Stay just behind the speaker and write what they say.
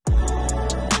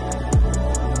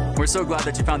We're so glad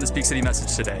that you found this Peak City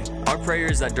message today. Our prayer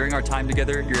is that during our time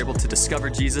together, you're able to discover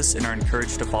Jesus and are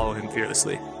encouraged to follow him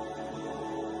fearlessly.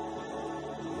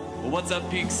 Well, what's up,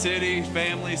 Peak City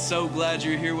family? So glad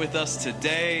you're here with us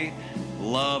today.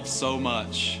 Love so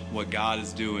much what God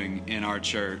is doing in our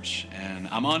church. And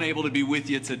I'm unable to be with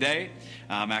you today.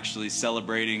 I'm actually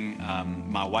celebrating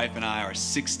my wife and I, our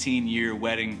 16-year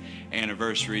wedding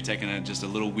anniversary, taking just a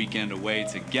little weekend away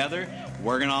together,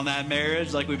 working on that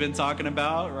marriage like we've been talking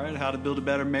about, right? How to build a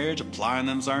better marriage, applying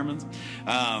them sermons.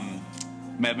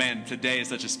 Man, today is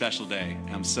such a special day.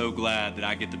 I'm so glad that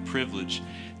I get the privilege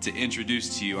to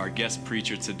introduce to you our guest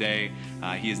preacher today.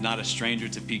 He is not a stranger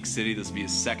to Peak City. This will be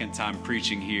his second time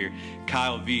preaching here.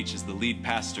 Kyle Veach is the lead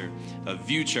pastor of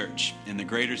View Church in the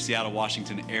greater Seattle,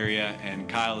 Washington area. And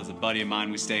Kyle is a buddy of mine.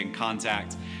 We stay in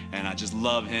contact, and I just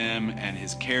love him and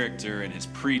his character and his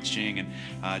preaching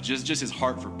and just his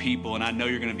heart for people. And I know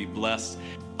you're going to be blessed.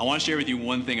 I want to share with you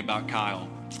one thing about Kyle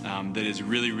that is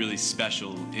really, really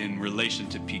special in relation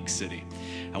to Peak City.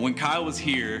 And when Kyle was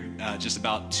here just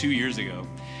about 2 years ago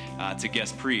to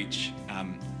guest preach,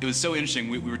 it was so interesting.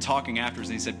 We were talking afterwards,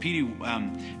 and he said, Petey,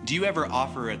 do you ever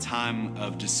offer a time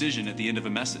of decision at the end of a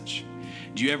message?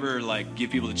 Do you ever give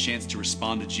people the chance to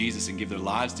respond to Jesus and give their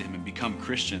lives to him and become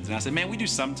Christians? And I said, man, we do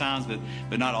sometimes,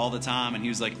 but not all the time. And he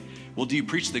was like, well, do you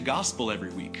preach the gospel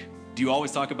every week? Do you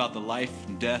always talk about the life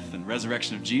and death and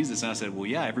resurrection of Jesus? And I said, well,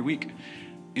 yeah, every week.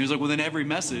 He was like, well, then every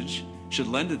message should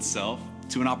lend itself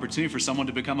to an opportunity for someone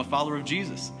to become a follower of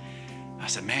Jesus. I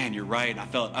said, man, you're right. I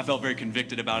felt very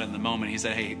convicted about it in the moment. He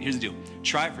said, hey, here's the deal.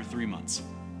 Try it for 3 months.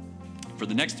 For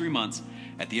the next 3 months,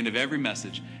 at the end of every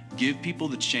message, give people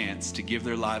the chance to give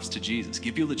their lives to Jesus.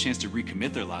 Give people the chance to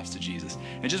recommit their lives to Jesus.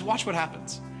 And just watch what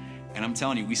happens. And I'm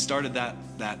telling you, we started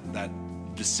that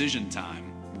decision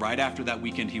time right after that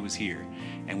weekend he was here.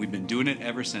 And we've been doing it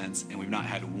ever since. And we've not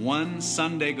had one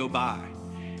Sunday go by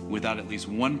without at least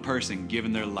one person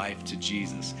giving their life to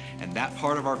Jesus. And that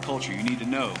part of our culture, you need to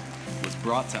know, was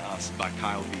brought to us by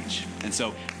Kyle Veach. And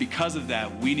so because of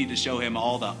that, we need to show him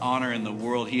all the honor in the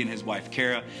world, he and his wife,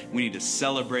 Kara. We need to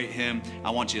celebrate him. I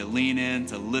want you to lean in,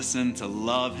 to listen, to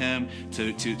love him,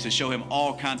 to show him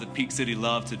all kinds of Peak City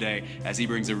love today as he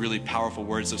brings a really powerful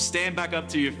word. So stand back up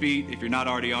to your feet if you're not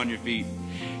already on your feet,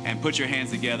 and put your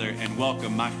hands together and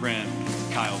welcome my friend,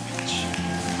 Kyle Veach.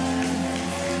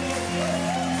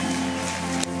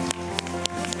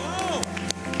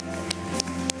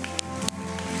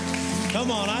 Come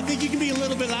on, I think you can be a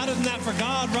little bit louder than that for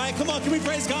God, right? Come on, can we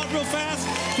praise God real fast?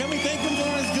 Can we thank him for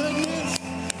his goodness?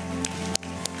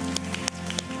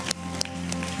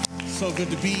 So good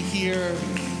to be here.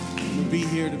 To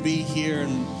be here.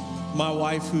 And my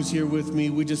wife who's here with me,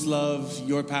 we just love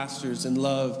your pastors and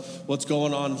love what's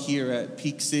going on here at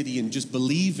Peak City and just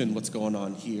believe in what's going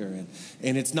on here.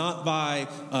 And it's not by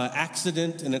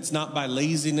accident, and it's not by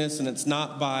laziness, and it's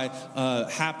not by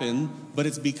happen, but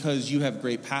it's because you have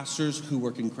great pastors who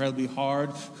work incredibly hard,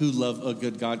 who love a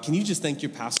good God. Can you just thank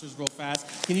your pastors real fast?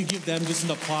 Can you give them just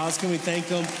an applause? Can we thank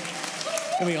them?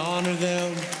 Can we honor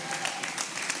them?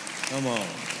 Come on.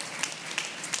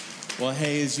 Well,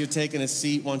 hey, as you're taking a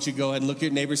seat, why don't you go ahead and look at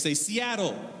your neighbor and say,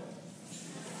 Seattle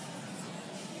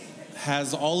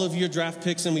has all of your draft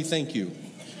picks, and we thank you.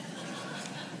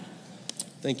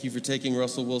 Thank you for taking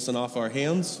Russell Wilson off our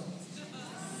hands.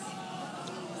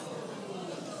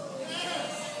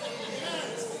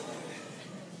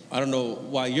 I don't know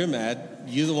why you're mad.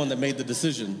 You're the one that made the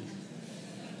decision.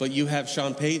 But you have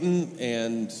Sean Payton,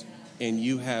 and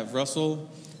you have Russell,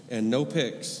 and no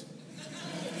picks.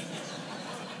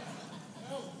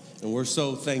 And we're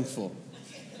so thankful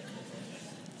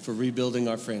for rebuilding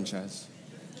our franchise.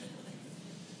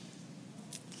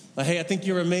 Hey, I think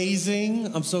you're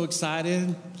amazing. I'm so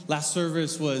excited. Last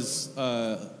service was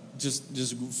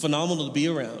just phenomenal to be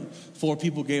around. 4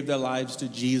 people gave their lives to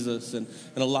Jesus, and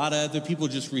a lot of other people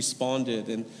just responded.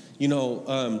 And,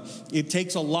 it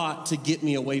takes a lot to get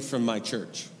me away from my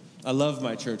church. I love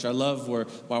my church. I love where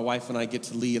my wife and I get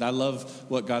to lead. I love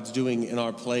what God's doing in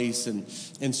our place.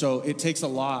 And so it takes a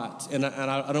lot. And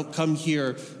I don't come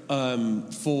here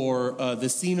for the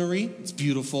scenery. It's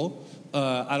beautiful.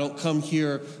 I don't come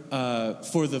here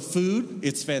for the food.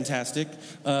 It's fantastic.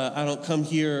 I don't come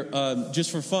here just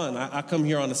for fun. I come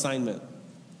here on assignment.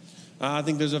 I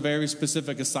think there's a very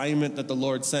specific assignment that the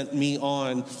Lord sent me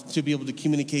on to be able to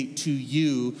communicate to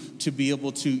you, to be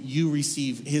able to you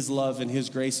receive his love and his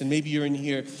grace. And maybe you're in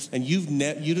here and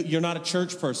you're not a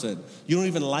church person. You don't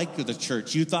even like the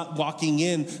church. You thought walking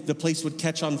in, the place would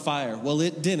catch on fire. Well,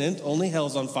 it didn't. Only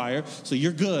hell's on fire. So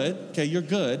you're good. Okay, you're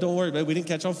good. Don't worry about it. We didn't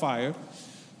catch on fire.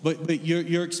 But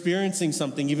you're experiencing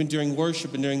something even during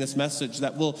worship and during this message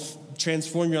that will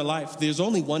transform your life, there's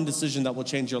only one decision that will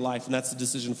change your life, and that's the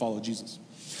decision to follow Jesus.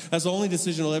 That's the only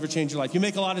decision that will ever change your life. You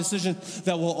make a lot of decisions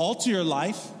that will alter your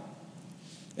life,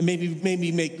 and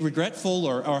maybe make regretful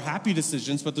or happy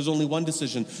decisions, but there's only one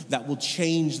decision that will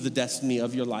change the destiny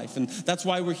of your life. And that's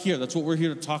why we're here. That's what we're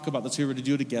here to talk about. That's what we're here to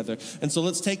do together. And so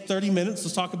let's take 30 minutes.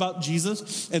 Let's talk about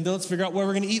Jesus, and then let's figure out where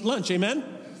we're going to eat lunch. Amen?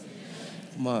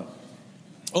 Come on.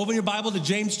 Open your Bible to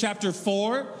James chapter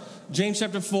 4. James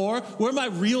chapter 4. Where are my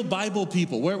real Bible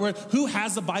people? Who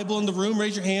has a Bible in the room?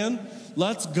 Raise your hand.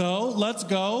 Let's go. Let's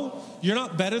go. You're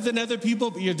not better than other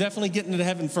people, but you're definitely getting to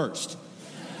heaven first.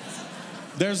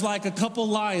 There's like a couple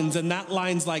lines, and that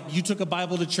line's like, you took a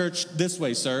Bible to church this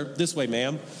way, sir. This way,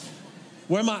 ma'am.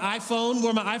 Where my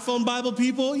iPhone Bible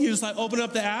people? You just like open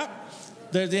up the app.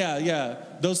 Yeah.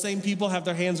 Those same people have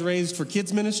their hands raised for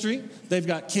kids ministry. They've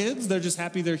got kids. They're just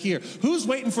happy they're here. Who's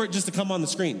waiting for it just to come on the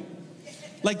screen?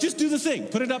 Like, just do the thing.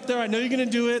 Put it up there. I know you're going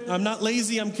to do it. I'm not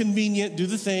lazy. I'm convenient. Do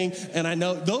the thing. And I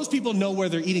know those people know where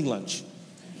they're eating lunch.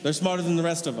 They're smarter than the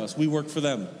rest of us. We work for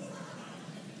them.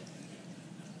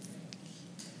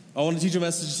 I want to teach a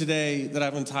message today that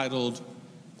I've entitled,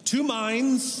 2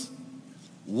 Minds,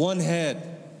 1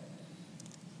 Head.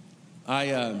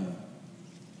 I'll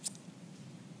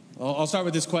start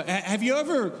with this question. Have you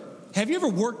ever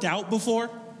worked out before?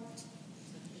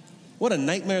 What a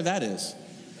nightmare that is.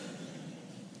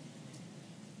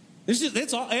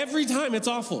 Every time it's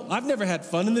awful. I've never had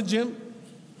fun in the gym.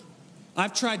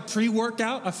 I've tried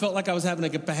pre-workout. I felt like I was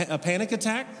having a panic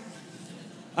attack.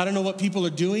 I don't know what people are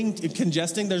doing,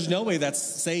 congesting. There's no way that's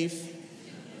safe.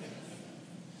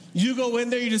 You go in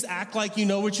there, you just act like you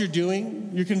know what you're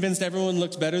doing. You're convinced everyone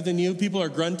looks better than you. People are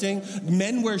grunting.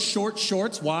 Men wear short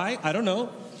shorts. Why? I don't know.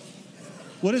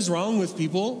 What is wrong with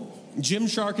people?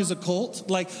 Gymshark is a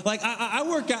cult. I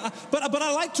work out, but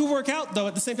I like to work out though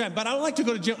at the same time. But I don't like to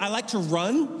go to gym. I like to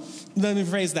run. Let me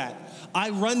phrase that.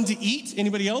 I run to eat.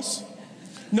 Anybody else?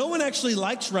 No one actually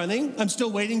likes running. I'm still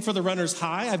waiting for the runner's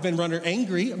high. I've been runner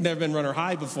angry. I've never been runner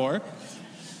high before.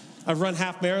 I've run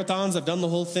half marathons. I've done the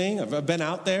whole thing. I've been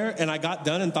out there, and I got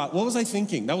done and thought, what was I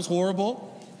thinking? That was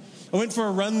horrible. I went for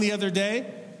a run the other day.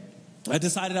 I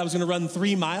decided I was going to run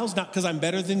 3 miles, not because I'm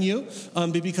better than you,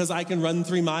 but because I can run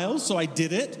 3 miles. So I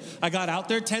did it. I got out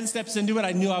there. 10 steps into it,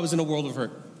 I knew I was in a world of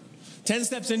hurt. 10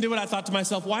 steps into it, I thought to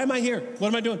myself, why am I here? What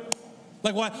am I doing?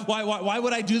 Like, why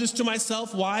would I do this to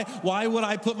myself? Why would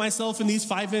I put myself in these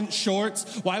 5-inch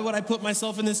shorts? Why would I put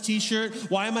myself in this t-shirt?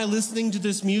 Why am I listening to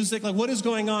this music? Like, what is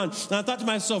going on? And I thought to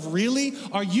myself, really?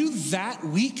 Are you that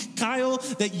weak, Kyle,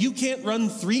 that you can't run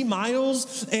 3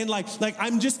 miles? And like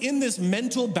I'm just in this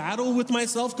mental battle with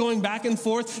myself going back and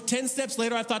forth. 10 steps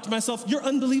later, I thought to myself, you're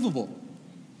unbelievable.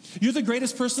 You're the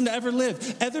greatest person to ever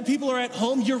live. Other people are at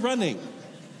home, you're running.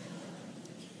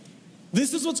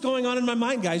 This is what's going on in my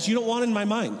mind, guys. You don't want it in my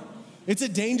mind. It's a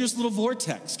dangerous little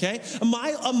vortex, okay? A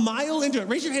mile into it.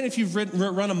 Raise your hand if you've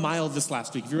run a mile this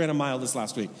last week. If you ran a mile this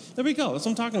last week. There we go. That's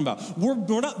what I'm talking about.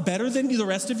 We're not better than the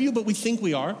rest of you, but we think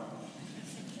we are.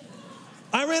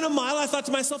 I ran a mile. I thought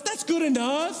to myself, that's good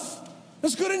enough.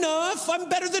 That's good enough. I'm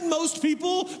better than most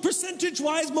people.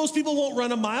 Percentage-wise, most people won't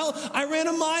run a mile. I ran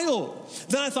a mile.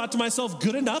 Then I thought to myself,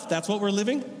 good enough. That's what we're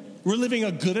living. We're living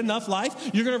a good enough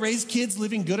life. You're going to raise kids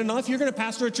living good enough. You're going to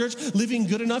pastor a church living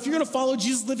good enough. You're going to follow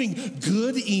Jesus living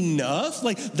good enough.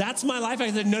 Like, that's my life.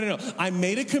 I said, no. I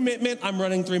made a commitment. I'm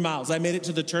running 3 miles. I made it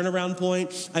to the turnaround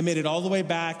point. I made it all the way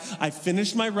back. I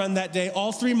finished my run that day.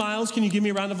 All 3 miles. Can you give me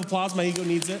a round of applause? My ego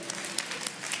needs it.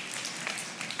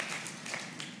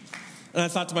 And I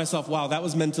thought to myself, wow, that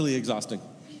was mentally exhausting.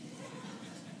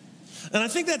 And I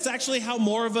think that's actually how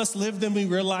more of us live than we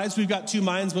realize. We've got 2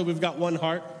 minds, but we've got 1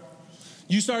 heart.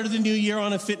 You started the new year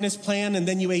on a fitness plan and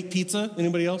then you ate pizza.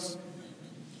 Anybody else?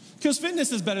 Because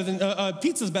fitness is better than,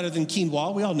 pizza is better than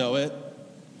quinoa. We all know it.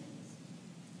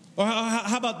 Or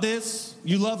how about this?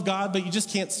 You love God, but you just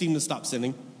can't seem to stop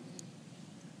sinning.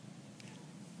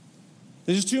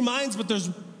 There's 2 minds, but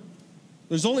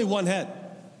there's only 1 head.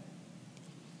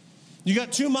 You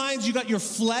got 2 minds. You got your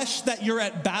flesh that you're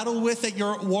at battle with, that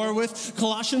you're at war with.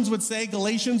 Galatians would say,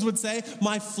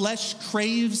 my flesh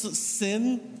craves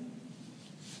sin.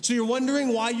 So you're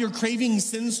wondering why you're craving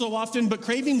sin so often, but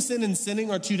craving sin and sinning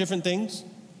are 2 different things.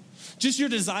 Just your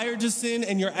desire to sin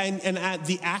and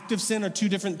the act of sin are two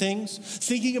different things.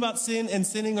 Thinking about sin and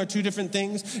sinning are two different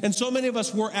things. And so many of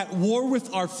us, we're at war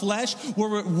with our flesh.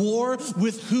 We're at war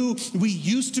with who we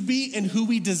used to be and who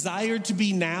we desire to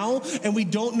be now. And we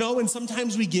don't know, and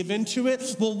sometimes we give into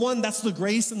it. Well, one, that's the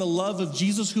grace and the love of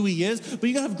Jesus, who he is. But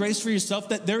you gotta have grace for yourself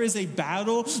that there is a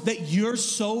battle, that you're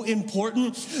so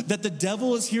important, that the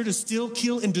devil is here to steal,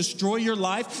 kill, and destroy your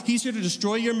life. He's here to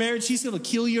destroy your marriage. He's here to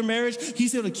kill your marriage.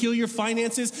 He's here to kill your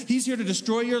finances. He's here to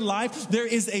destroy your life. There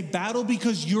is a battle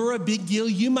because you're a big deal.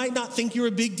 You might not think you're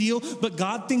a big deal, but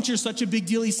God thinks you're such a big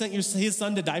deal, he sent his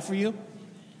son to die for you.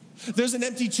 There's an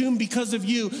empty tomb because of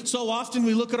you. So often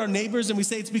we look at our neighbors and we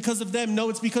say it's because of them. No,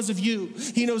 it's because of you.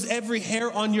 He knows every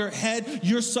hair on your head.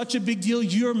 You're such a big deal.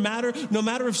 You're matter. No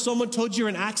matter if someone told you you're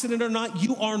an accident or not,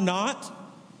 you are not,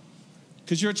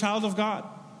 because you're a child of God.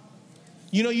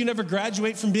 You know, you never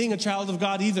graduate from being a child of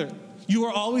God either. You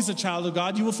are always a child of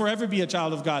God. You will forever be a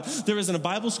child of God. There isn't a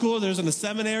Bible school. There isn't a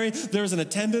seminary. There isn't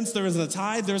attendance. There isn't a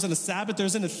tithe. There isn't a Sabbath. There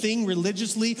isn't a thing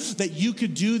religiously that you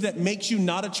could do that makes you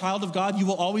not a child of God. You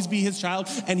will always be his child,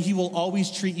 and he will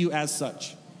always treat you as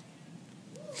such.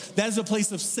 That is a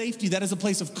place of safety. That is a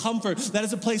place of comfort. That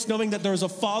is a place knowing that there is a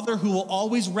Father who will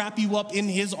always wrap you up in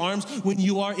his arms when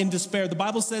you are in despair. The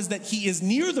Bible says that he is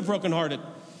near the brokenhearted.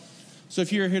 So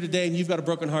if you're here today and you've got a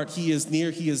broken heart, he is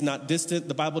near, he is not distant.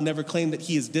 The Bible never claimed that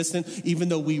he is distant. Even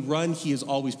though we run, he is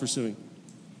always pursuing.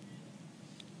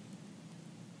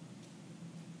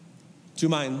 Two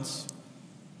minds,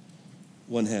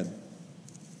 one head.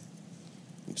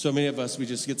 So many of us, we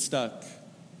just get stuck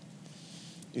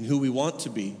in who we want to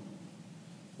be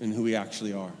and who we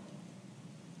actually are.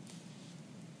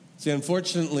 See,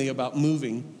 unfortunately, about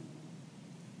moving,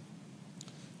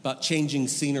 about changing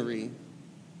scenery,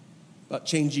 about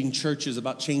changing churches,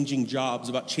 about changing jobs,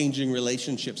 about changing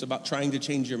relationships, about trying to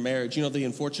change your marriage. You know, the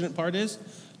unfortunate part is,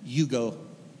 you go.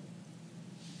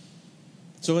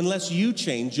 So unless you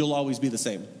change, you'll always be the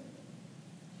same.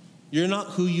 You're not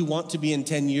who you want to be in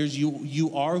 10 years.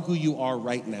 You are who you are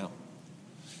right now.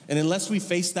 And unless we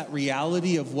face that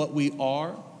reality of what we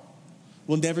are,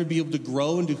 we'll never be able to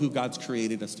grow into who God's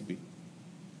created us to be.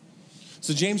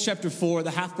 So James chapter 4,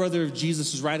 the half-brother of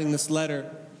Jesus, is writing this letter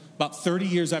about 30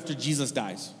 years after Jesus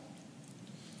dies.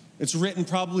 It's written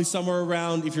probably somewhere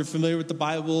around, if you're familiar with the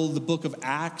Bible, the book of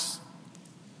Acts,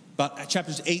 about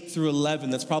chapters 8 through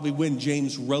 11. That's probably when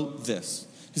James wrote this.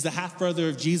 He's the half-brother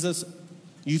of Jesus.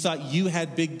 You thought you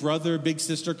had big brother, big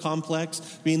sister complex,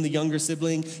 being the younger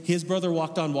sibling. His brother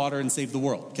walked on water and saved the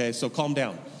world, okay? So calm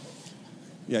down.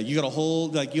 Yeah, you got to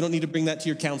hold, you don't need to bring that to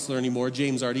your counselor anymore.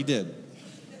 James already did.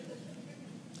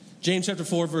 James chapter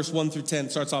 4, verse 1 through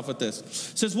 10 starts off with this.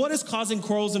 It says, what is causing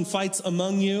quarrels and fights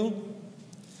among you?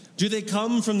 Do they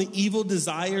come from the evil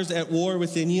desires at war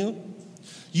within you?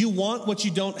 You want what you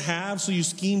don't have, so you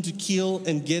scheme to kill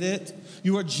and get it.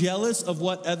 You are jealous of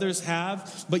what others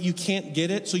have, but you can't get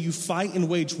it, so you fight and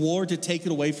wage war to take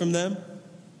it away from them.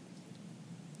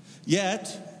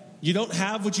 Yet, you don't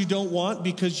have what you don't want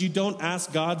because you don't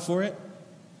ask God for it.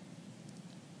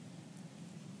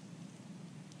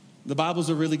 The Bible's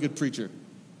a really good preacher.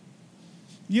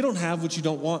 You don't have what you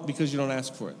don't want because you don't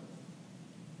ask for it.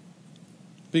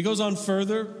 But he goes on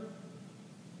further.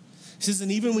 He says,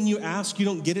 and even when you ask, you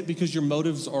don't get it because your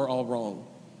motives are all wrong.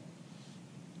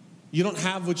 You don't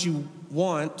have what you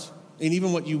want, and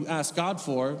even what you ask God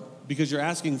for, because you're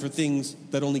asking for things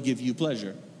that only give you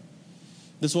pleasure.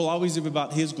 This will always be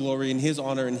about his glory and his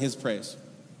honor and his praise.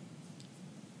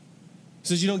 He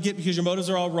says you don't get because your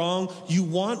motives are all wrong. You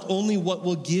want only what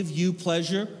will give you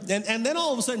pleasure. And then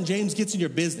all of a sudden, James gets in your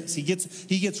business. He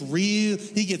gets real,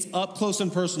 he gets up close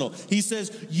and personal. He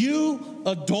says, you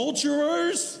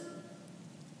adulterers.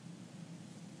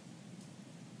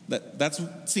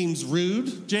 That seems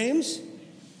rude, James.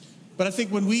 But I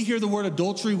think when we hear the word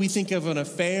adultery, we think of an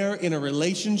affair in a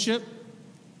relationship.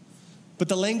 But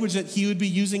the language that he would be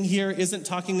using here isn't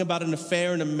talking about an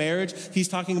affair in a marriage. He's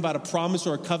talking about a promise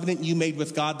or a covenant you made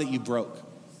with God that you broke.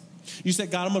 You said,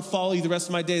 God, I'm going to follow you the rest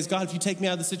of my days. God, if you take me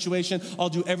out of the situation, I'll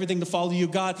do everything to follow you.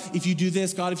 God, if you do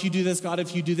this, God, if you do this, God,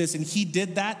 if you do this. And he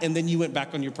did that, and then you went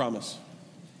back on your promise.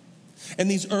 And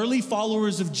these early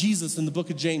followers of Jesus in the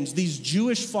book of James, these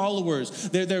Jewish followers,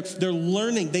 they're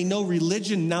learning. They know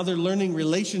religion. Now they're learning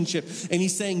relationship. And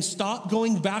he's saying, stop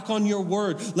going back on your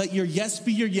word. Let your yes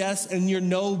be your yes and your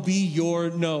no be your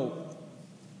no.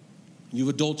 You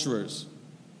adulterers.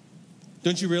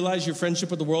 Don't you realize your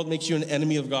friendship with the world makes you an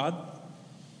enemy of God?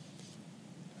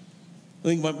 I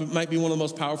think it might be one of the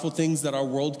most powerful things that our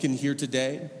world can hear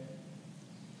today.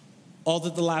 All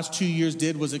that the last 2 years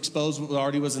did was expose what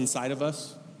already was inside of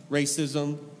us.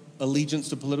 Racism, allegiance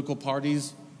to political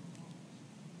parties,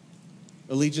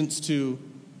 allegiance to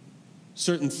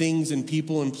certain things and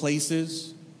people and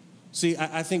places. See,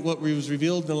 I think what was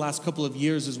revealed in the last couple of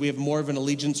years is we have more of an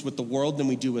allegiance with the world than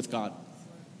we do with God.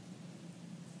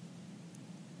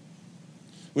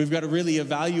 We've got to really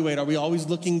evaluate, are we always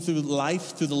looking through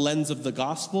life through the lens of the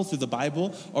gospel, through the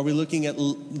Bible? Or are we looking at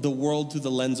the world through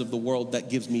the lens of the world that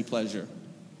gives me pleasure?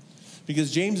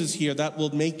 Because James is here, that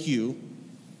will make you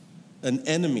an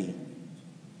enemy.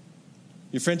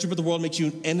 Your friendship with the world makes you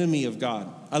an enemy of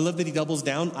God. I love that he doubles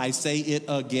down. I say it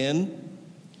again.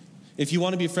 If you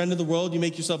want to be a friend of the world, you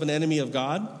make yourself an enemy of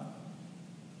God.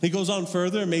 He goes on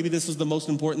further, maybe this is the most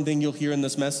important thing you'll hear in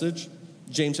this message.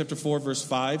 James chapter 4, verse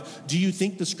 5. Do you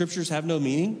think the scriptures have no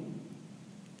meaning?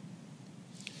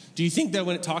 Do you think that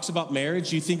when it talks about marriage,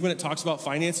 do you think when it talks about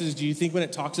finances, do you think when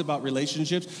it talks about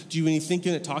relationships, do you think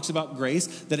when it talks about grace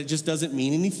that it just doesn't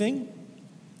mean anything?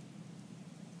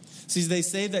 See, they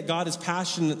say that God is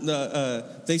passionate.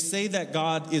 They say that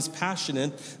God is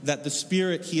passionate, that the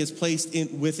Spirit He has placed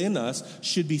within us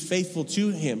should be faithful to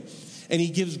Him. And He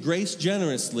gives grace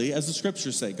generously, as the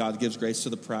scriptures say. God gives grace to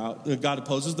the proud. God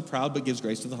opposes the proud, but gives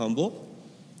grace to the humble.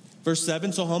 Verse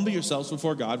 7, so humble yourselves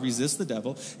before God, resist the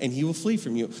devil, and he will flee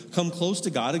from you. Come close to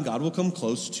God, and God will come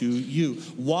close to you.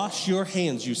 Wash your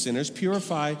hands, you sinners.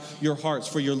 Purify your hearts,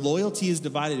 for your loyalty is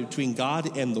divided between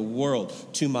God and the world.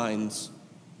 Two minds,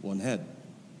 one head.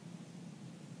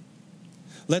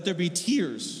 Let there be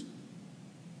tears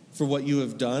for what you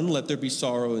have done. Let there be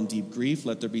sorrow and deep grief.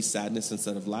 Let there be sadness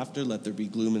instead of laughter. Let there be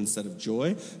gloom instead of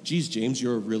joy. Geez, James,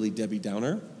 you're a really Debbie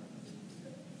Downer.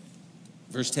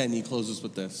 Verse 10, he closes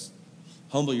with this.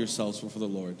 Humble yourselves before the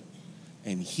Lord,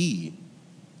 and He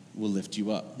will lift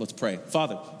you up. Let's pray.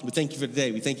 Father, we thank you for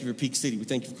today. We thank you for Peak City. We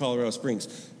thank you for Colorado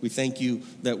Springs. We thank you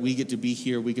that we get to be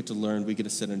here. We get to learn. We get to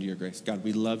sit under your grace. God,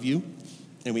 we love you,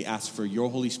 and we ask for your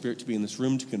Holy Spirit to be in this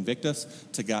room, to convict us,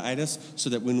 to guide us, so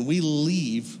that when we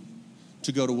leave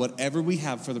to go to whatever we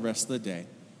have for the rest of the day,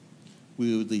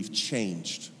 we would leave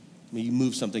changed. May you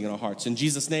move something in our hearts. In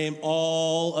Jesus' name,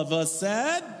 all of us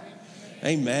said...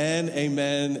 Amen,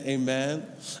 amen, amen.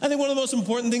 I think one of the most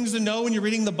important things to know when you're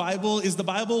reading the Bible is the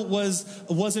Bible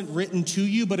wasn't written to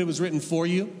you, but it was written for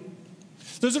you.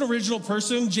 There's an original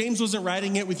person. James wasn't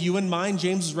writing it with you in mind.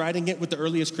 James was writing it with the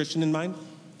earliest Christian in mind.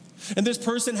 And this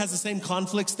person has the same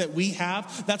conflicts that we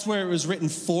have. That's where it was written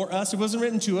for us. It wasn't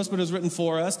written to us, but it was written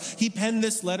for us. He penned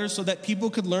this letter so that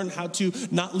people could learn how to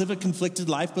not live a conflicted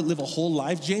life, but live a whole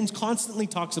life. James constantly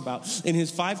talks about, in his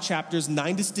 5 chapters,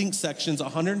 9 distinct sections,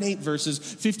 108 verses,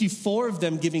 54 of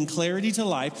them giving clarity to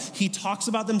life. He talks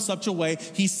about them such a way,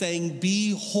 he's saying,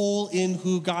 be whole in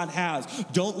who God has.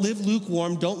 Don't live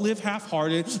lukewarm. Don't live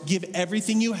half-hearted. Give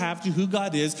everything you have to who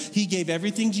God is. He gave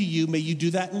everything to you. May you do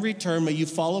that in return. May you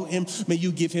follow Him. May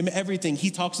you give Him everything.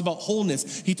 He talks about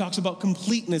wholeness. He talks about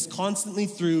completeness constantly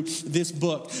through this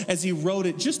book as he wrote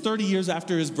it just 30 years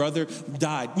after his brother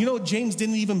died. You know, James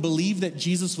didn't even believe that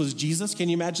Jesus was Jesus. Can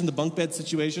you imagine the bunk bed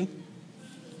situation?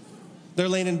 They're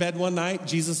laying in bed one night.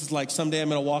 Jesus is like, someday I'm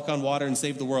going to walk on water and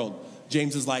save the world.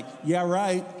 James is like, yeah,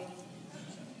 right.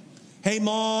 Hey,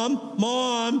 mom,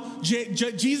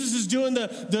 Jesus is doing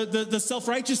the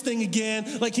self-righteous thing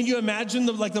again. Like, can you imagine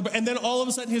and then all of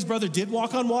a sudden his brother did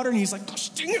walk on water and he's like, gosh,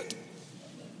 dang it.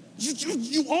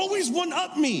 You always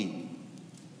one-up me.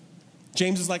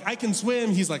 James is like, I can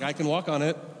swim. He's like, I can walk on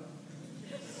it.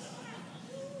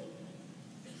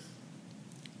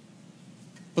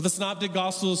 But the Synoptic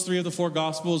Gospels, 3 of the 4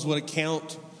 Gospels, would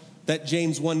account that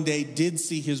James one day did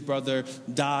see his brother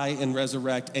die and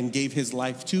resurrect and gave his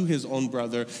life to his own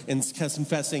brother and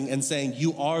confessing and saying,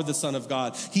 you are the Son of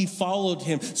God. He followed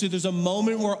him. So there's a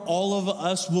moment where all of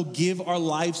us will give our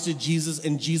lives to Jesus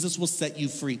and Jesus will set you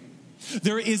free.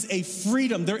 There is a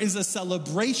freedom. There is a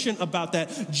celebration about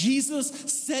that. Jesus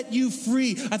set you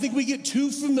free. I think we get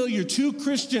too familiar, too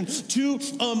Christian, too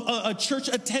a church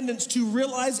attendance to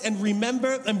realize and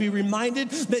remember and be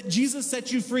reminded that Jesus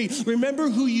set you free. Remember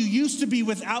who you used to be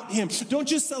without Him. Don't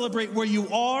just celebrate where you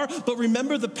are, but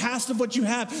remember the past of what you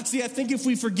have. See, I think if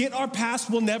we forget our past,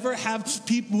 we'll never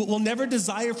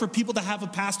desire for people to have a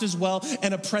past as well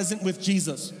and a present with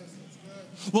Jesus.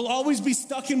 We'll always be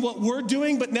stuck in what we're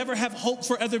doing, but never have hope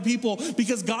for other people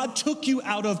because God took you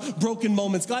out of broken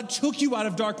moments. God took you out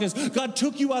of darkness. God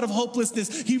took you out of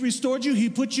hopelessness. He restored you. He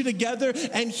put you together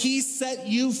and He set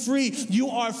you free. You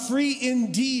are free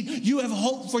indeed. You have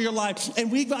hope for your life.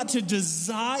 And we got to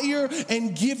desire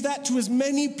and give that to as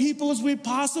many people as we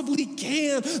possibly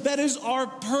can. That is our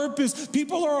purpose.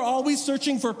 People are always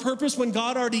searching for purpose when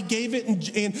God already gave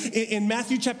it in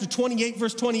Matthew chapter 28,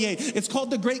 verse 28. It's called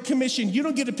the Great Commission. You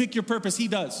don't get to pick your purpose. He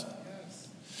does.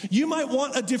 You might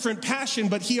want a different passion,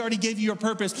 but he already gave you your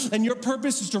purpose. And your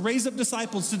purpose is to raise up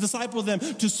disciples, to disciple them,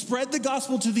 to spread the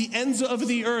gospel to the ends of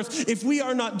the earth. If we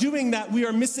are not doing that, we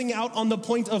are missing out on the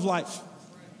point of life.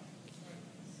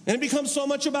 And it becomes so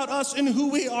much about us and who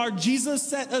we are. Jesus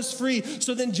set us free.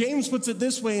 So then James puts it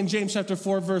this way in James chapter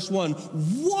 4, verse 1.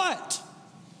 What?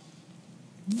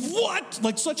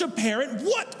 Like such a parent,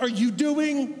 what are you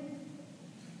doing?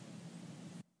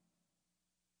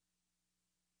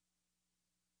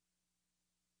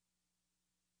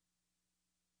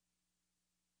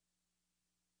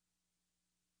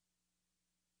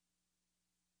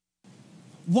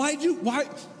 Why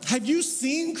have you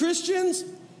seen Christians?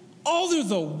 Oh, they're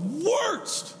the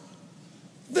worst.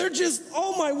 They're just,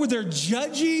 they're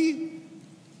judgy.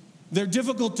 They're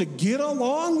difficult to get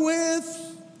along with.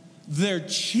 They're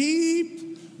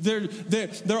cheap.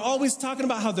 They're always talking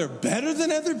about how they're better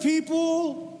than other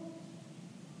people.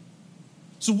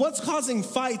 So what's causing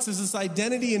fights is this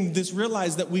identity and this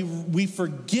realize that we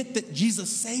forget that Jesus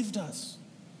saved us.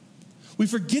 We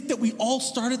forget that we all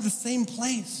start at the same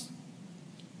place.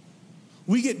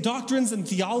 We get doctrines and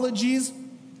theologies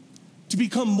to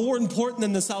become more important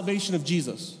than the salvation of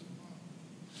Jesus.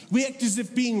 We act as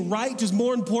if being right is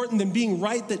more important than being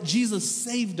right that Jesus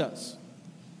saved us.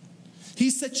 He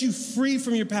set you free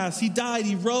from your past. He died,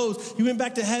 he rose, he went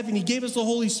back to heaven, he gave us the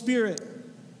Holy Spirit.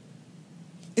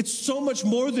 It's so much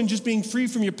more than just being free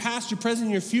from your past, your present,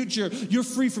 and your future. You're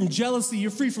free from jealousy,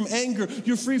 you're free from anger,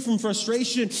 you're free from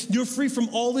frustration, you're free from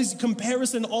all these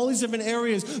comparison, all these different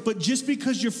areas. But just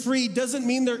because you're free doesn't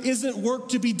mean there isn't work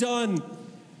to be done.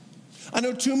 I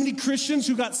know too many Christians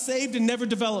who got saved and never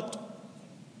developed.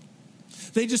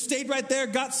 They just stayed right there,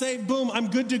 got saved, boom, I'm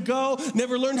good to go.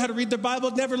 Never learned how to read their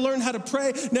Bible, never learned how to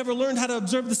pray, never learned how to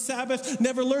observe the Sabbath,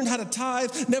 never learned how to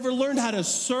tithe, never learned how to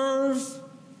serve.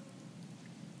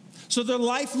 So their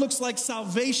life looks like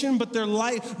salvation, but their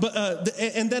life,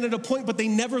 and then at a point, but they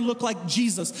never look like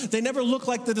Jesus. They never look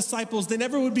like the disciples. They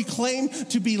never would be claimed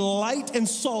to be light and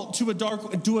salt to a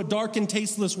dark and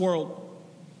tasteless world.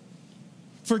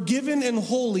 Forgiven and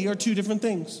holy are two different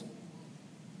things.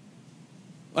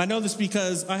 I know this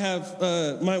because I have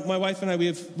my wife and I. We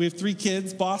have 3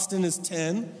 kids. Boston is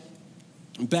 10,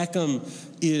 Beckham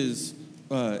is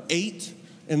 8,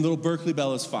 and little Berkeley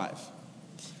Bell is 5.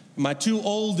 My 2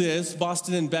 oldest,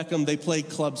 Boston and Beckham, they play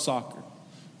club soccer.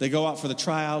 They go out for the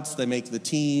tryouts. They make the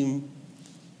team.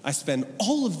 I spend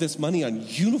all of this money on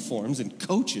uniforms and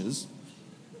coaches.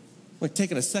 Like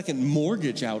taking a second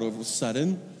mortgage out all of a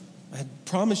sudden. I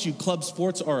promise you, club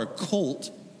sports are a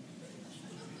cult.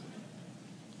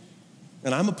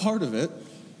 And I'm a part of it.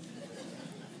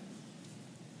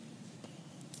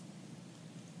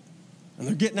 And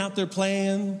they're getting out there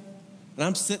playing. And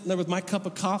I'm sitting there with my cup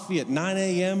of coffee at 9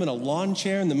 a.m. in a lawn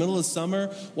chair in the middle of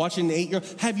summer watching an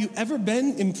 8-year-old. Have you ever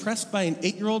been impressed by an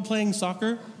 8-year-old playing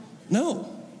soccer?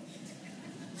 No.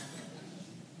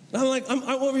 I'm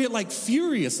over here like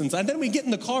furious. And then we get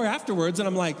in the car afterwards and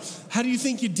I'm like, how do you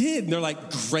think you did? And they're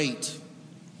like, great.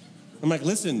 I'm like,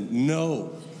 listen,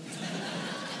 no.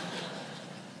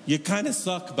 You kind of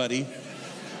suck, buddy.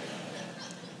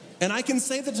 And I can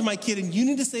say that to my kid, and you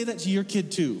need to say that to your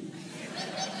kid too.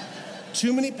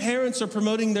 Too many parents are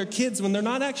promoting their kids when they're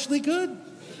not actually good.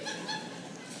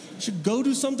 You should go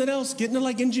do something else. Get into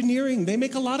like engineering. They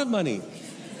make a lot of money.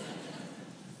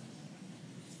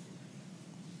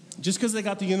 Just because they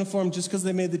got the uniform, just because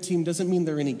they made the team, doesn't mean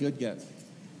they're any good yet.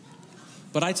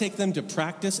 But I take them to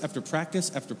practice after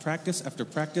practice after practice after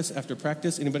practice after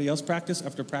practice. Anybody else practice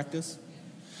after practice?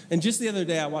 And just the other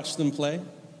day, I watched them play.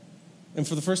 And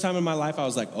for the first time in my life, I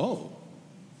was like, oh,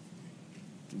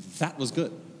 that was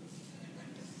good.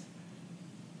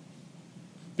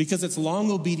 Because it's long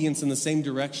obedience in the same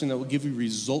direction that will give you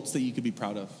results that you could be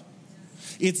proud of.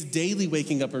 It's daily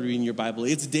waking up and reading your Bible.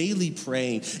 It's daily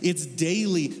praying. It's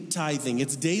daily tithing.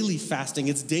 It's daily fasting.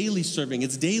 It's daily serving.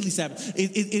 It's daily Sabbath.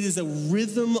 It is a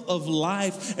rhythm of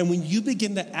life. And when you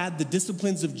begin to add the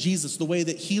disciplines of Jesus, the way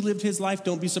that he lived his life,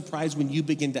 don't be surprised when you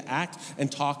begin to act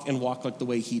and talk and walk like the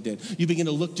way he did. You begin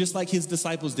to look just like his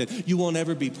disciples did. You won't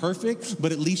ever be perfect,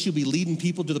 but at least you'll be leading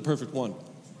people to the perfect one.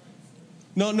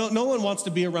 No one wants to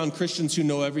be around Christians who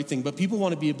know everything, but people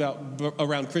want to be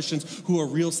around Christians who are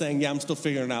real, saying, yeah, I'm still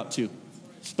figuring it out too.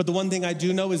 But the one thing I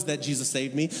do know is that Jesus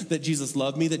saved me, that Jesus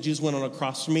loved me, that Jesus went on a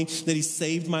cross for me, that he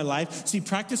saved my life. See,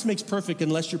 practice makes perfect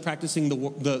unless you're practicing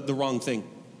the wrong thing.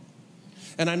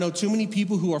 And I know too many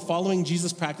people who are following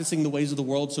Jesus practicing the ways of the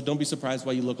world, so don't be surprised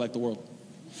why you look like the world.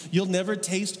 You'll never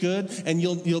taste good, and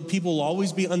people will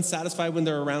always be unsatisfied when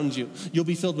they're around you. You'll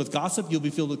be filled with gossip, you'll be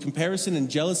filled with comparison and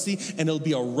jealousy, and it'll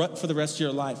be a rut for the rest of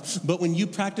your life. But when you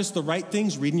practice the right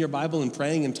things, reading your Bible and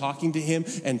praying and talking to him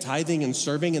and tithing and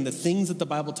serving and the things that the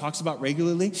Bible talks about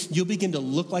regularly, you'll begin to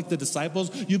look like the disciples.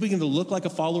 You'll begin to look like a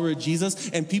follower of Jesus,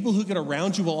 and people who get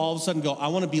around you will all of a sudden go, I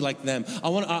want to be like them.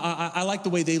 I like the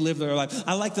way they live their life.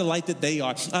 I like the light that they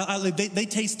are. They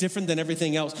taste different than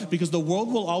everything else, because the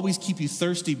world will always keep you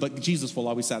thirsty, but Jesus will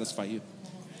always satisfy you.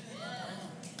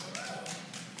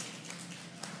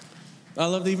 I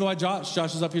love even why Josh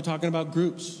is up here talking about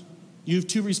groups. You have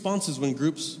two responses when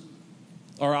groups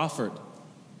are offered.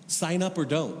 Sign up or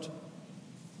don't.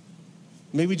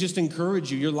 Maybe just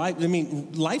encourage you. Your life,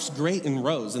 life's great in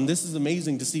rows, and this is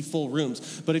amazing to see full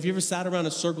rooms. But have you ever sat around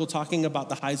a circle talking about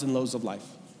the highs and lows of life?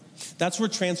 That's where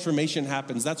transformation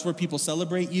happens. That's where people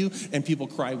celebrate you and people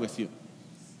cry with you.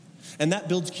 And that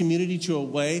builds community to a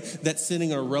way that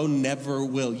sitting in a row never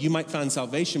will. You might find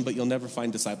salvation, but you'll never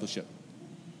find discipleship.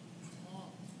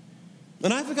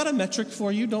 And I've got a metric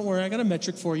for you. Don't worry, I got a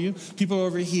metric for you. People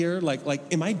over here, like,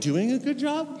 am I doing a good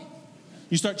job?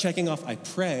 You start checking off, I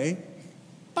pray,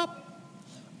 pop.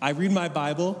 I read my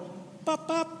Bible, pop,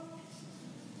 pop.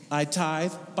 I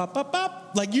tithe, pop, pop, pop.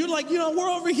 We're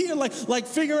over here, like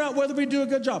figuring out whether we do a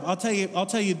good job. I'll tell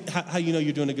you how you know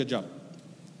you're doing a good job.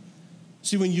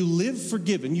 See, when you live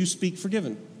forgiven, you speak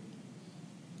forgiven.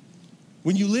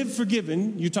 When you live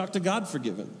forgiven, you talk to God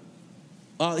forgiven.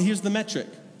 Here's the metric.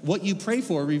 What you pray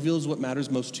for reveals what matters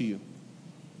most to you.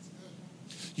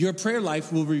 Your prayer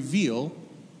life will reveal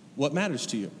what matters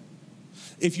to you.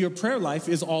 If your prayer life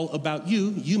is all about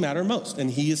you, you matter most,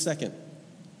 and he is second.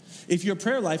 If your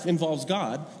prayer life involves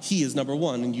God, he is number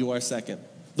one, and you are second.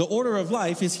 The order of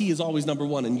life is he is always number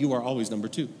one, and you are always number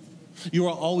two. You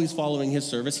are always following his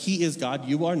service. He is God.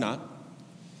 You are not.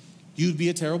 You'd be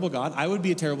a terrible God. I would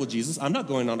be a terrible Jesus. I'm not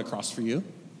going on a cross for you.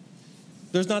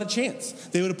 There's not a chance.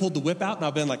 They would have pulled the whip out, and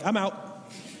I've been like, I'm out.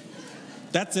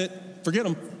 That's it. Forget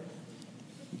them.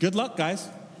 Good luck, guys.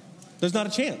 There's not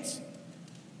a chance.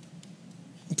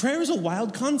 Prayer is a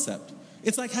wild concept.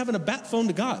 It's like having a bat phone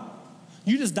to God.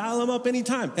 You just dial him up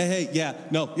anytime. Hey,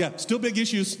 still big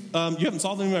issues. You haven't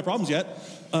solved any of my problems yet.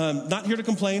 Not here to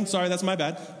complain. Sorry, that's my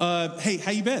bad. Hey,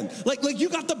 how you been? Like you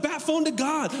got the bat phone to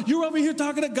God. You're over here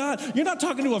talking to God. You're not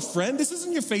talking to a friend. This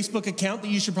isn't your Facebook account that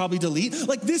you should probably delete.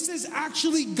 Like, this is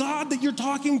actually God that you're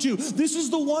talking to. This is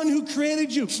the one who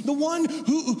created you, the one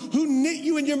who knit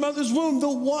you in your mother's womb, the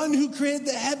one who created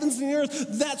the heavens and the earth.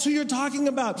 That's who you're talking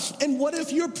about. And what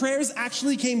if your prayers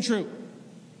actually came true?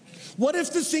 What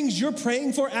if the things you're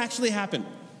praying for actually happen?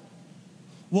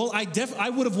 Well, I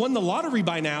would have won the lottery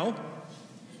by now.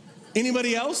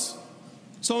 Anybody else?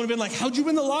 Someone would have been like, how'd you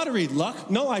win the lottery?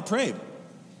 Luck? No, I prayed.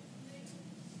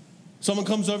 Someone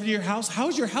comes over to your house.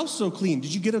 How's your house so clean?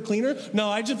 Did you get a cleaner? No,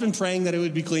 I just been praying that it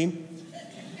would be clean.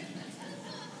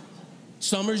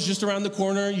 Summer's just around the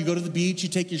corner. You go to the beach. You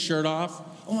take your shirt off.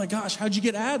 Oh my gosh, how'd you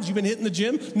get abs? You been hitting the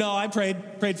gym? No, I prayed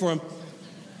for him.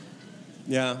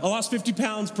 Yeah, I lost 50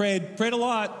 pounds, prayed a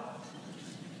lot.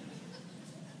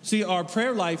 See, our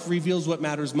prayer life reveals what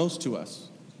matters most to us.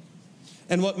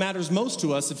 And what matters most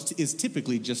to us is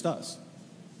typically just us.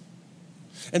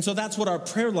 And so that's what our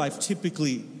prayer life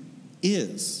typically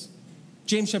is.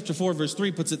 James chapter 4, verse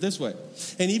 3 puts it this way.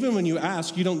 And even when you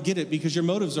ask, you don't get it because your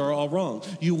motives are all wrong.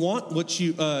 You want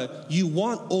you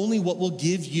want only what will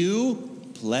give you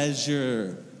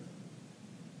pleasure.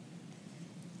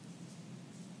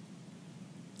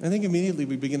 I think immediately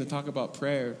we begin to talk about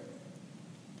prayer,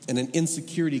 and an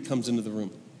insecurity comes into the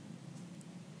room.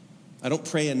 I don't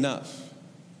pray enough.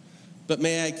 But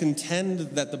may I contend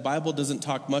that the Bible doesn't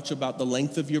talk much about the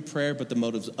length of your prayer, but the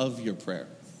motives of your prayer.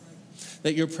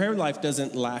 That your prayer life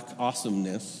doesn't lack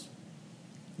awesomeness.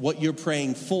 What you're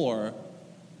praying for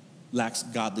lacks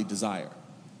godly desire.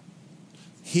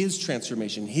 His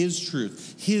transformation, his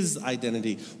truth, his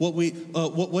identity.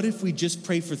 What if we just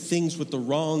pray for things with the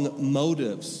wrong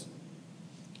motives?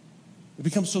 It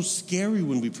becomes so scary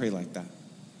when we pray like that.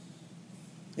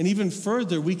 And even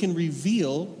further, we can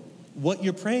reveal what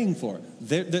you're praying for.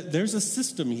 There's a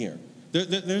system here.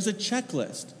 There's a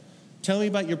checklist. Tell me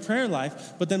about your prayer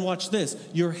life, but then watch this.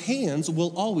 Your hands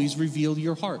will always reveal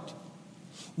your heart.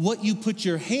 What you put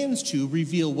your hands to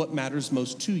reveal what matters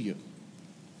most to you.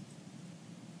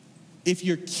 If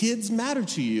your kids matter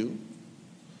to you,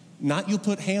 not you'll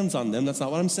put hands on them, that's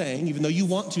not what I'm saying, even though you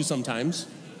want to sometimes,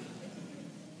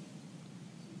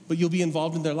 but you'll be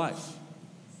involved in their life.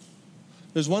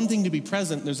 There's one thing to be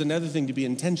present, there's another thing to be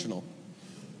intentional.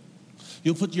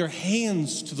 You'll put your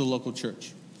hands to the local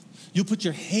church. You'll put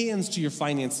your hands to your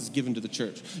finances given to the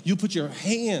church. You'll put your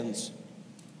hands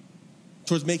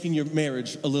towards making your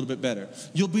marriage a little bit better.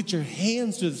 You'll put your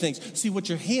hands to the things. See, what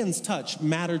your hands touch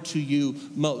matter to you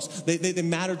most. They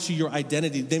matter to your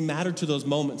identity. They matter to those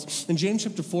moments. And James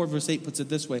chapter 4, verse 8 puts it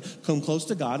this way: come close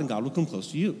to God, and God will come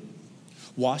close to you.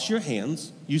 Wash your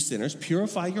hands, you sinners.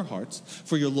 Purify your hearts,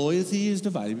 for your loyalty is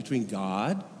divided between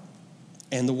God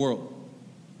and the world.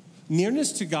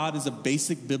 Nearness to God is a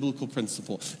basic biblical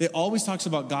principle. It always talks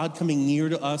about God coming near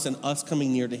to us and us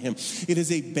coming near to him. It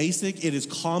is a basic, it is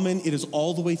common, it is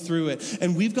all the way through it.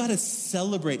 And we've got to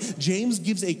celebrate. James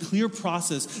gives a clear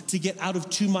process to get out of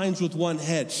two minds with one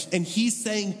head. And he's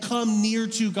saying, come near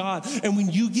to God. And when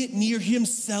you get near him,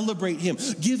 celebrate him.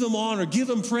 Give him honor, give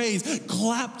him praise,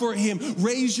 clap for him,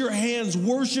 raise your hands,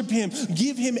 worship him,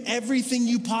 give him everything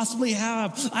you possibly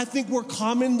have. I think we're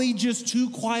commonly just too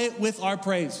quiet with our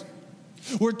praise.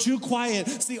 We're too quiet.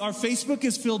 See, our Facebook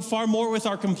is filled far more with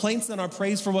our complaints than our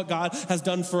praise for what God has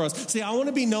done for us. See, I want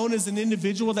to be known as an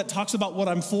individual that talks about what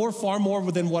I'm for far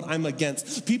more than what I'm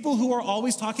against. People who are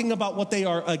always talking about what they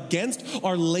are against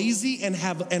are lazy and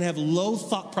have low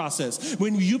thought process.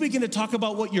 When you begin to talk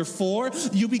about what you're for,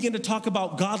 you begin to talk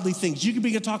about godly things. You can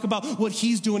begin to talk about what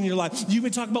he's doing in your life. You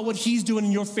can talk about what he's doing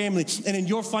in your family and in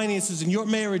your finances, in your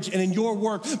marriage, and in your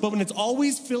work. But when it's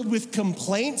always filled with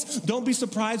complaints, don't be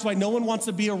surprised why no one wants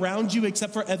to be around you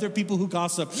except for other people who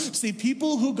gossip. See,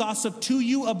 people who gossip to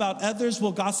you about others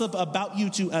will gossip about you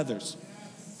to others.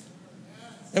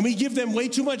 And we give them way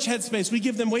too much headspace. We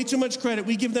give them way too much credit.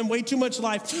 We give them way too much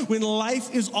life, when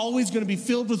life is always going to be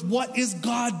filled with what is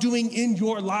God doing in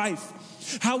your life.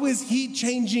 How is he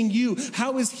changing you?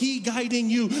 How is he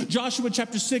guiding you? Joshua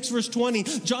chapter 6, verse 20.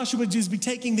 Joshua is be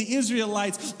taking the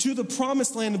Israelites to the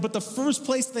promised land, but the first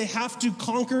place they have to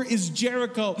conquer is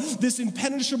Jericho, this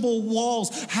impenetrable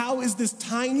walls. How is this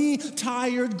tiny,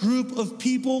 tired group of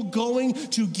people going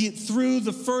to get through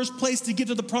the first place to get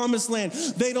to the promised land?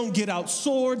 They don't get out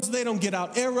swords. They don't get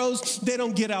out arrows. They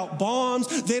don't get out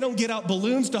bombs. They don't get out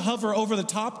balloons to hover over the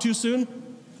top too soon.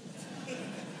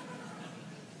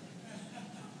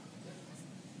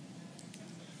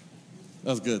 That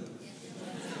was good.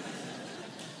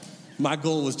 My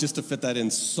goal was just to fit that in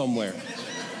somewhere.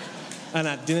 And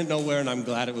I didn't know where, and I'm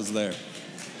glad it was there.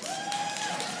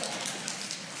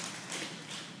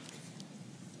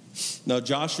 Now,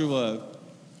 Joshua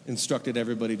instructed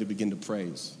everybody to begin to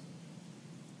praise.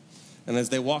 And as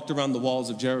they walked around the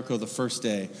walls of Jericho the first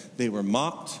day, they were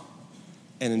mocked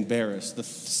and embarrassed. The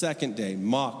second day,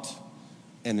 mocked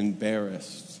and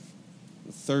embarrassed.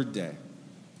 The third day,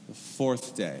 the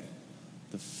fourth day,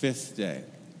 the fifth day,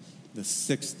 the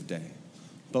sixth day.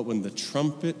 But when the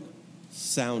trumpet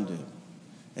sounded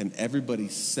and everybody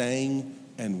sang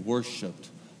and worshiped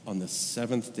on the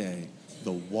seventh day,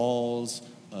 the walls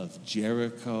of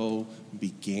Jericho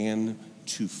began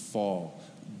to fall.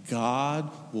 God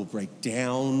will break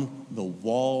down the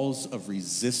walls of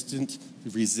resistance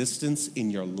in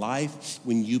your life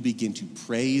when you begin to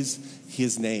praise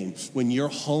his name. When your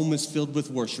home is filled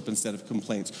with worship instead of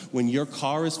complaints. When your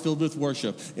car is filled with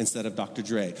worship instead of Dr.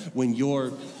 Dre.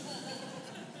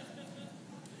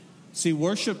 See,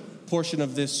 worship portion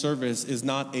of this service is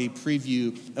not a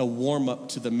preview, a warm-up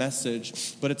to the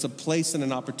message, but it's a place and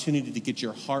an opportunity to get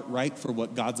your heart right for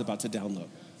what God's about to download.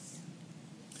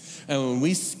 And when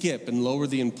we skip and lower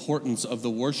the importance of the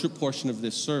worship portion of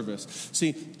this service,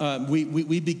 see,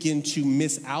 we begin to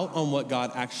miss out on what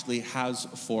God actually has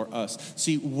for us.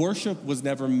 See, worship was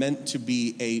never meant to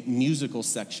be a musical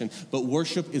section, but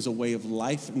worship is a way of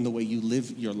life and the way you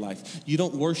live your life. You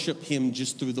don't worship him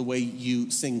just through the way you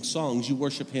sing songs. You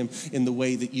worship him in the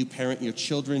way that you parent your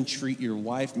children, treat your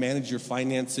wife, manage your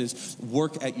finances,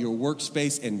 work at your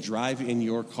workspace, and drive in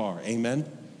your car. Amen?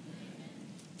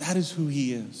 That is who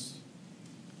he is.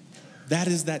 That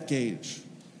is that gauge.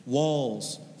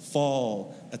 Walls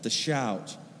fall at the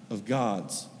shout of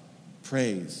God's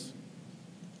praise.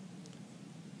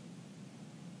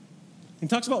 He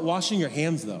talks about washing your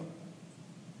hands, though.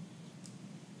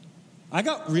 I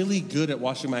got really good at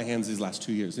washing my hands these last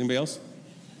 2 years. Anybody else?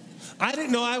 I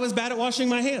didn't know I was bad at washing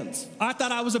my hands. I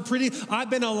thought I was I've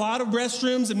been in a lot of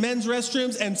restrooms and men's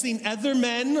restrooms and seen other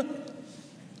men,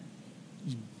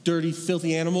 dirty,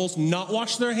 filthy animals, not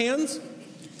wash their hands.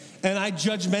 And I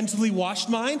judgmentally washed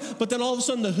mine, but then all of a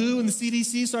sudden the WHO and the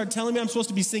CDC started telling me I'm supposed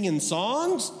to be singing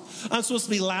songs. I'm supposed to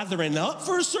be lathering up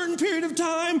for a certain period of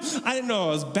time. I didn't know I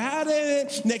was bad at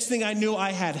it. Next thing I knew,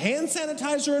 I had hand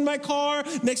sanitizer in my car.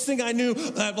 Next thing I knew,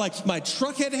 like my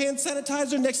truck had hand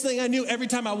sanitizer. Next thing I knew, every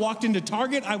time I walked into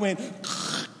Target, I went.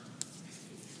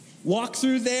 walk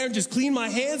through there, just clean my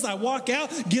hands. I walk out,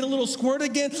 get a little squirt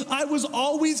again. I was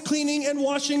always cleaning and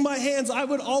washing my hands. I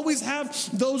would always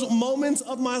have those moments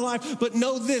of my life. But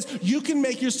know this, you can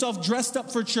make yourself dressed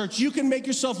up for church. You can make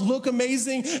yourself look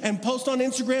amazing and post on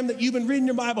Instagram that you've been reading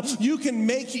your Bible. You can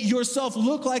make yourself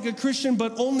look like a Christian,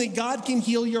 but only God can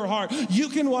heal your heart. You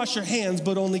can wash your hands,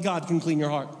 but only God can clean your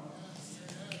heart.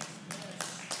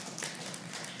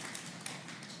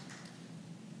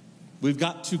 We've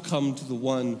got to come to the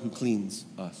one who cleans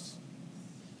us.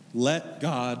 Let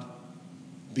God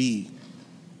be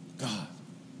God.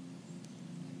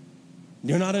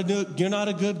 You're not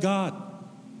a good God.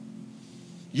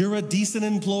 You're a decent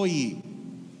employee.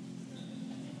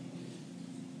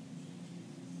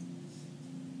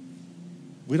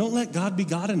 We don't let God be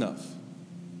God enough.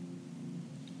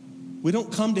 We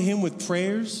don't come to him with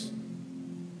prayers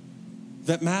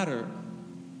that matter.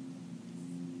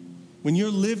 When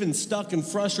you're living stuck and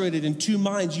frustrated in two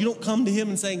minds, you don't come to him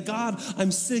and saying, God,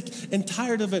 I'm sick and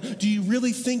tired of it. Do you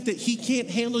really think that he can't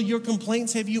handle your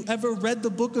complaints? Have you ever read the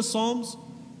book of Psalms?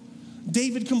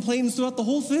 David complains throughout the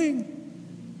whole thing.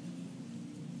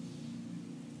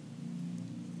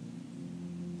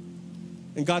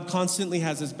 And God constantly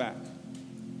has his back.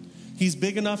 He's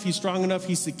big enough, he's strong enough,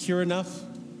 he's secure enough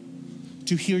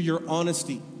to hear your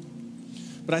honesty.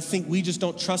 But I think we just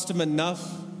don't trust him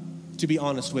enough to be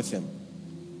honest with him.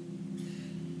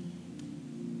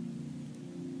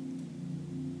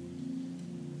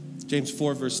 James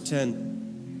 4 verse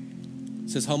 10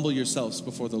 says, humble yourselves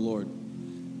before the Lord,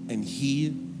 and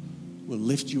he will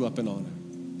lift you up in honor.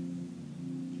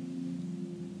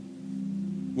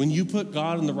 When you put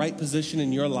God in the right position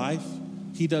in your life,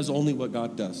 he does only what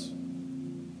God does.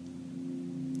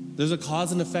 There's a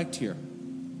cause and effect here.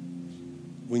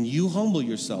 When you humble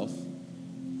yourself,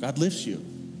 God lifts you.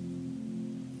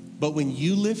 But when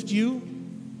you lift you,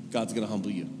 God's going to humble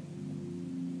you.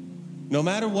 No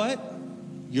matter what,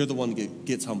 you're the one that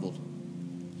gets humbled.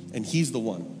 And he's the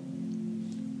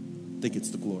one that gets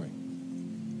the glory.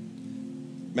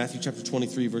 Matthew chapter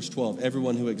 23, verse 12.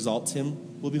 Everyone who exalts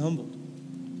him will be humbled.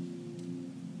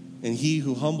 And he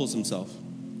who humbles himself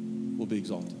will be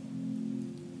exalted.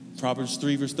 Proverbs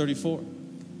 3, verse 34.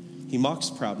 He mocks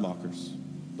proud mockers,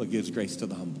 but gives grace to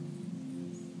the humble.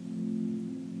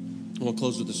 We'll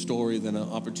close with a story, then an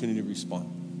opportunity to respond.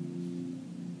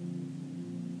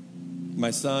 My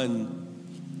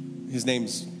son, his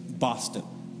name's Boston.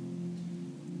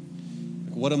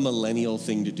 What a millennial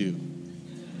thing to do.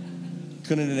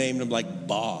 Couldn't have named him like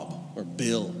Bob or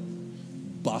Bill.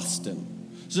 Boston.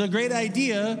 It's a great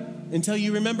idea until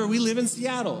you remember we live in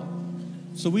Seattle.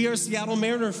 So we are Seattle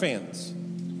Mariner fans.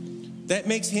 That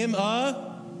makes him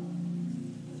a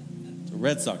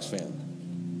Red Sox fan.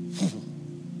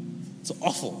 It's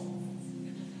awful.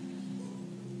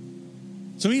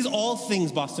 So he's all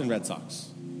things Boston Red Sox.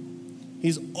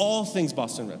 He's all things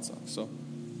Boston Red Sox. So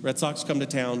Red Sox come to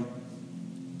town.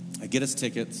 I get us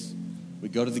tickets. We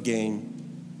go to the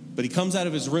game. But he comes out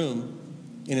of his room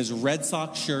in his Red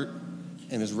Sox shirt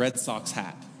and his Red Sox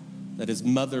hat that his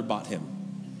mother bought him.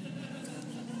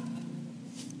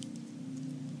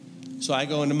 So I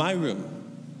go into my room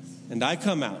and I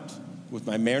come out with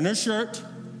my Mariners shirt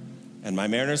and my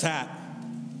Mariners hat.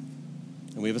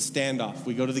 And we have a standoff.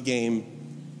 We go to the game,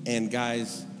 and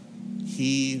guys,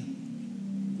 he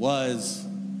was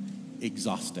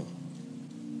exhausting.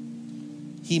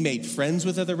 He made friends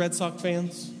with other Red Sox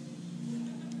fans.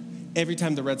 Every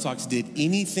time the Red Sox did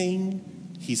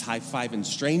anything, he's high-fiving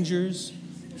strangers.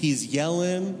 He's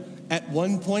yelling. At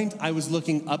one point, I was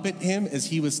looking up at him as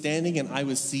he was standing and I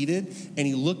was seated, and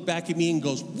he looked back at me and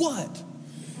goes, "What?"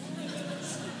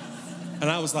 And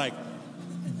I was like,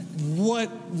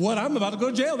 What? I'm about to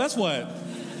go to jail. That's what.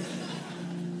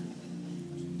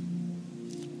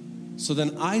 So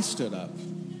then I stood up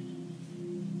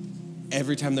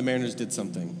every time the Mariners did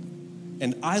something.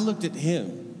 And I looked at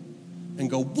him and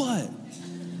go, "What?"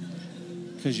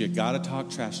 Because you got to talk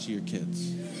trash to your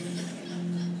kids.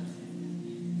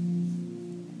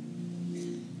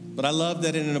 But I love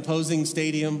that in an opposing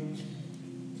stadium,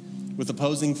 with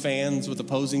opposing fans, with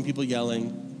opposing people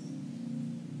yelling,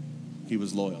 he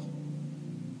was loyal.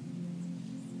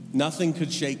 Nothing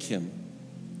could shake him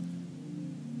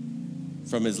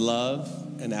from his love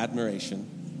and admiration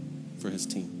for his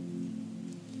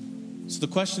team. So the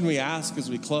question we ask as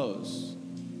we close,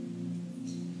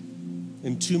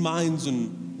 in two minds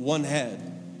and one head,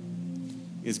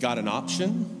 is God an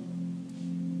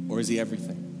option or is he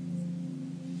everything?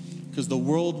 Because the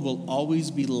world will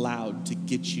always be loud to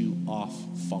get you off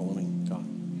following God.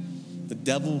 The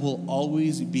devil will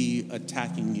always be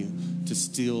attacking you to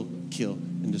steal, kill,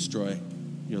 and destroy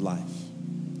your life.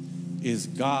 Is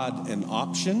God an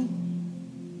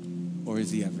option, or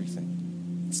is he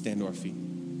everything? Let's stand to our feet.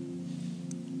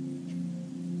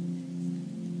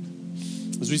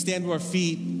 As we stand to our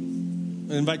feet,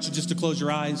 I invite you just to close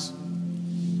your eyes.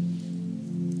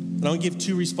 And I want to give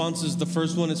two responses. The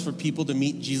first one is for people to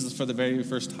meet Jesus for the very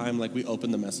first time, like we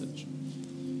opened the message.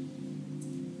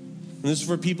 And this is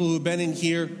for people who have been in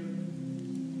here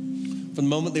from the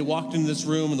moment they walked into this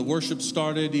room and the worship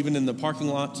started, even in the parking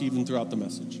lot, to even throughout the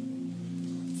message.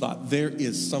 Thought there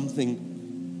is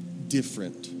something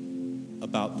different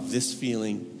about this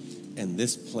feeling and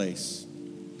this place,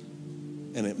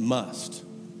 and it must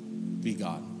be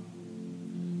God.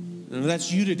 And if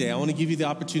that's you today, I want to give you the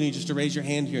opportunity just to raise your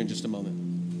hand here in just a moment.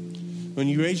 When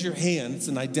you raise your hand, it's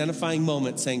an identifying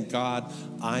moment saying, God,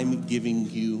 I'm giving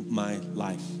you my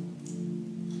life.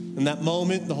 In that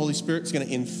moment, the Holy Spirit's going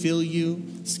to infill you.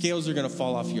 Scales are going to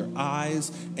fall off your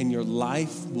eyes, and your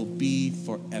life will be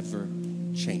forever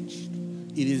changed.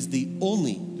 It is the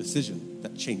only decision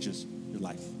that changes your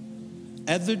life.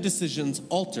 Other decisions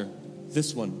alter.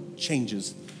 This one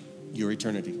changes your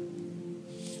eternity.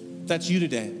 If that's you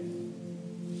today,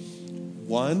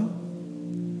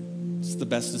 one, it's the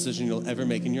best decision you'll ever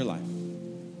make in your life.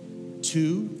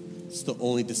 Two, it's the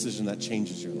only decision that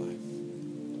changes your life.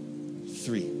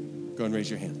 Three, go and raise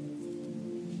your hand.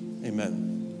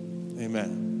 Amen.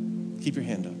 Amen. Keep your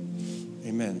hand up.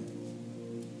 Amen.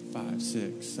 5,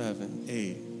 6, 7,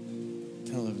 8,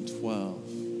 10, 11, 12,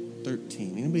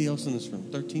 13. Anybody else in this room?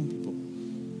 13 people.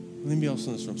 Anybody else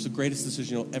in this room? It's the greatest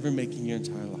decision you'll ever make in your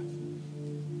entire life.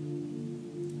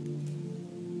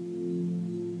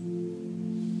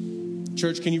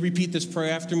 Church, can you repeat this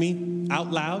prayer after me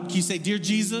out loud? Can you say, Dear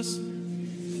Jesus,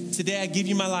 today I give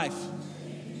you my life.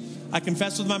 I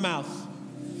confess with my mouth.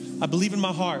 I believe in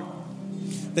my heart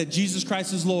that Jesus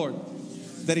Christ is Lord,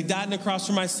 that he died on the cross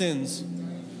for my sins,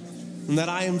 and that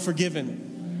I am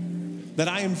forgiven, that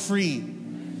I am free,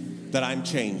 that I'm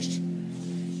changed.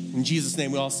 In Jesus'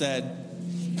 name, we all said,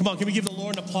 come on, can we give the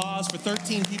Lord an applause for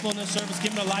 13 people in this service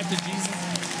giving their life to Jesus?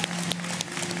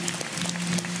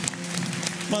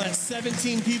 Come on, that's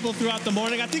 17 people throughout the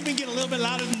morning. I think we can get a little bit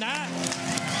louder than that.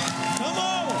 Come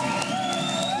on.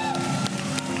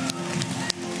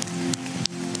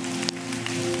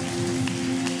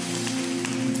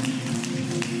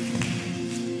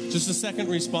 Just a second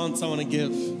response I want to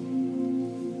give.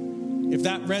 If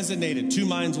that resonated, two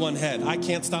minds, one head. I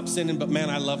can't stop sinning, but man,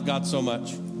 I love God so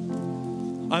much.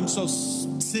 I'm so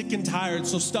sick and tired,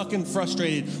 so stuck and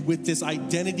frustrated with this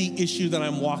identity issue that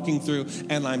I'm walking through,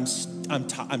 and I'm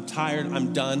tired,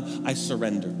 I'm done, I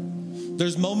surrender.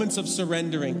 There's moments of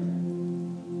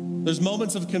surrendering. There's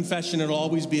moments of confession. It'll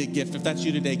always be a gift. If that's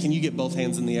you today, can you get both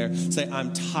hands in the air? Say,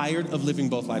 I'm tired of living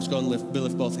both lives. Go and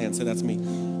lift both hands. Say, that's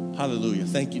me. Hallelujah.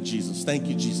 Thank you, Jesus. Thank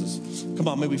you, Jesus. Come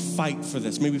on, may we fight for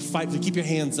this. May we fight. Keep your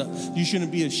hands up. You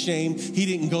shouldn't be ashamed. He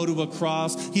didn't go to a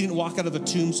cross. He didn't walk out of a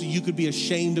tomb so you could be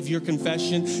ashamed of your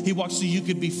confession. He walked so you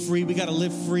could be free. We got to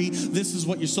live free. This is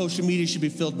what your social media should be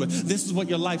filled with. This is what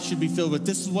your life should be filled with.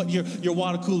 This is what your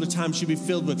water cooler time should be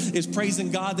filled with, is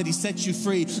praising God that he set you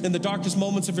free. In the darkest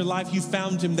moments of your life, you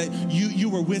found him, that you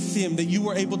were with him, that you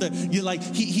were able to,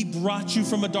 he brought you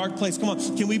from a dark place. Come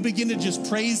on, can we begin to just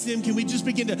praise him? Can we just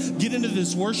begin to get into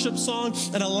this worship song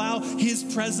and allow his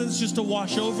presence just to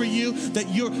wash over you, that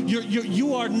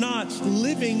you are not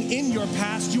living in your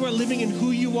past. You are living in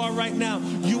who you are right now.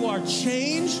 You are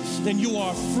changed and you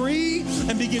are free,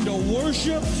 and begin to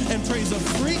worship and praise a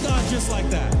free God just like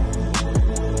that.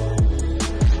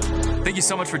 Thank you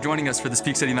so much for joining us for this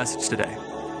Peak City message today.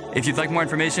 If you'd like more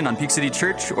information on Peak City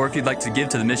Church, or if you'd like to give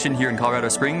to the mission here in Colorado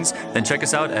Springs, then check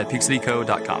us out at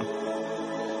peakcityco.com.